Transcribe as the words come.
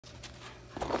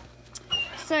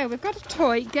So we've got a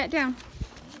toy, get down.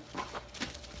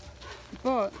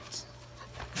 But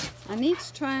I need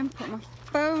to try and put my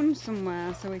phone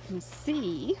somewhere so we can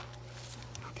see,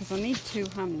 because I need two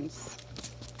hands.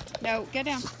 No, get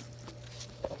down.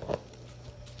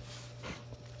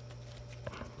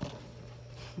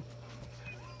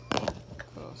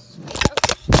 Of course.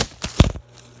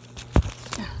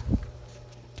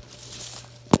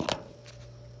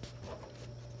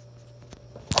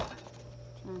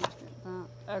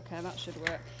 Okay, that should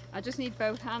work. I just need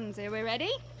both hands. Are we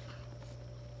ready?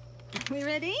 Are we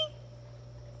ready?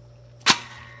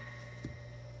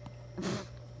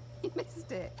 You missed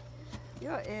it.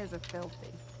 Your ears are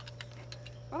filthy.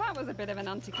 Well, that was a bit of an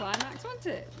anticlimax, wasn't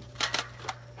it?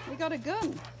 We got a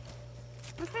gun.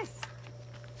 What's this?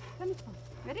 Tennis ball.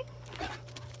 Ready?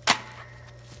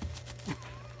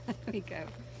 There we go.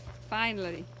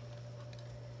 Finally.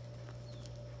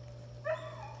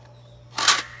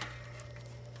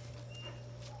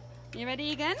 You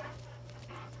ready again?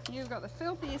 You've got the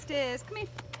filthiest ears. Come here.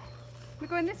 We're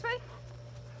going this way.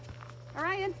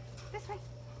 Orion, this way.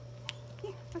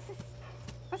 Here, what's this?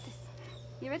 What's this?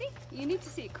 You ready? You need to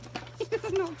see it. He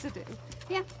doesn't know what to do.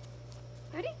 Yeah.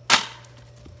 Ready?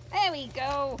 There we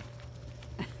go.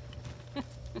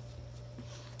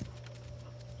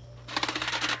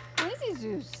 Where's his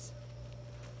Zeus?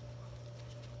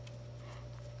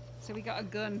 So we got a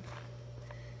gun.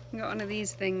 We got one of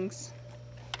these things.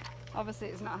 Obviously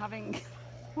it's not having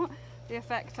the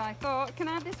effect I thought. Can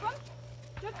I have this one?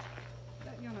 Judge?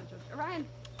 No, you're not Judge. Orion,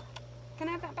 can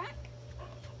I have that back?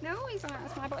 No, he's alright,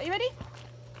 that's my ball. You ready?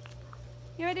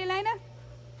 You ready, Elena?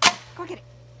 Go get it.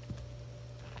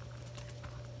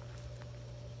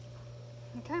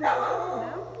 Okay, I'm at 4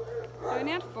 now. I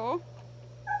only had 4.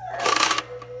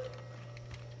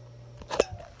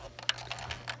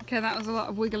 Okay, that was a lot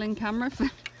of wiggling camera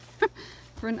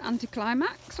for an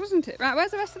anticlimax, wasn't it? Right,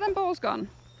 where's the rest of them balls gone?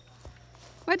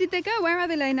 Where did they go? Where are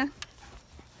they, Lena?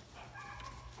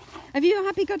 Have you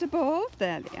happy got a ball?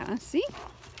 There they are, see?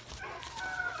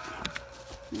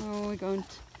 Oh, we're going to...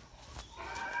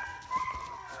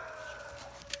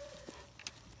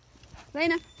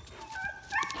 Lena,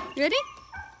 you ready?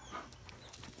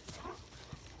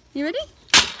 You ready?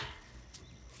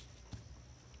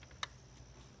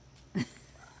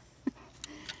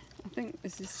 I think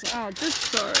this is... Oh, just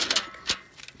sorry,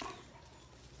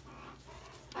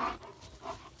 look.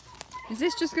 Is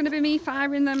this just going to be me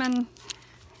firing them and...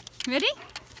 Ready?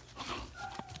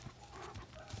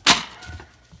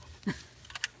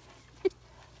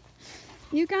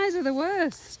 You guys are the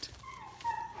worst.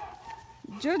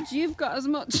 Judge, you've got as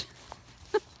much.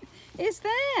 It's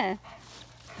there.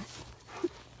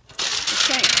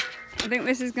 Okay, I think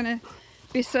this is going to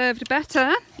be served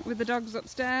better with the dogs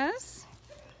upstairs.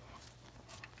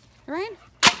 Orion?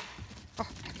 Oh,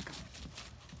 there we go.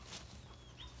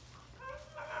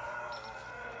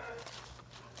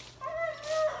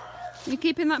 You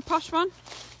keeping that posh one?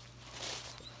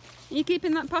 Are you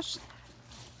keeping that posh?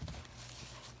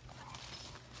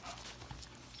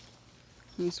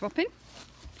 Are you swapping?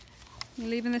 You're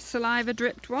leaving this saliva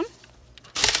dripped one?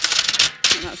 I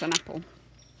think that's an apple.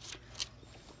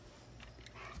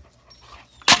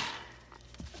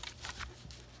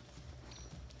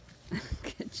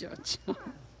 Good Judge.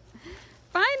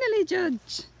 Finally,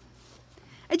 Judge.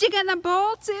 Did you get that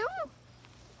ball too?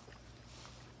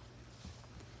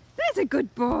 There's a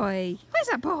good boy. Where's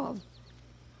that ball?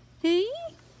 Hey?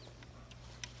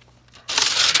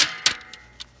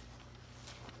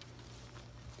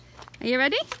 Are you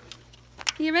ready?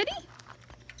 Are you ready?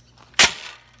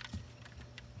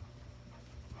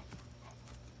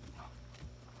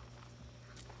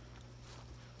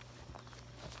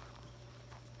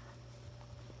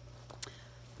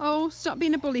 Oh, stop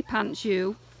being a bully pants,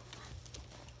 you.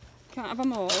 Can't have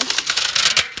them all.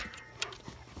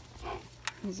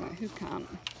 He's like, who can't?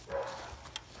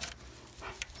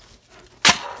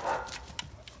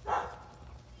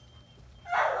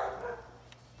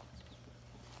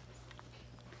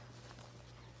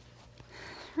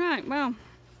 Right, well.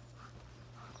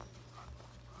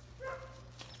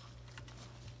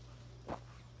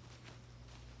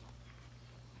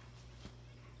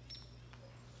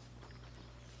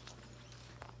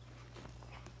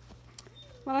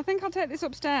 Well, I think I'll take this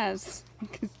upstairs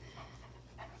because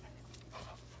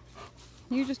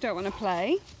you just don't want to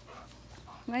play.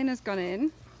 Lena's gone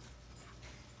in.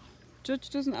 Judge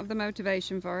doesn't have the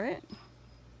motivation for it.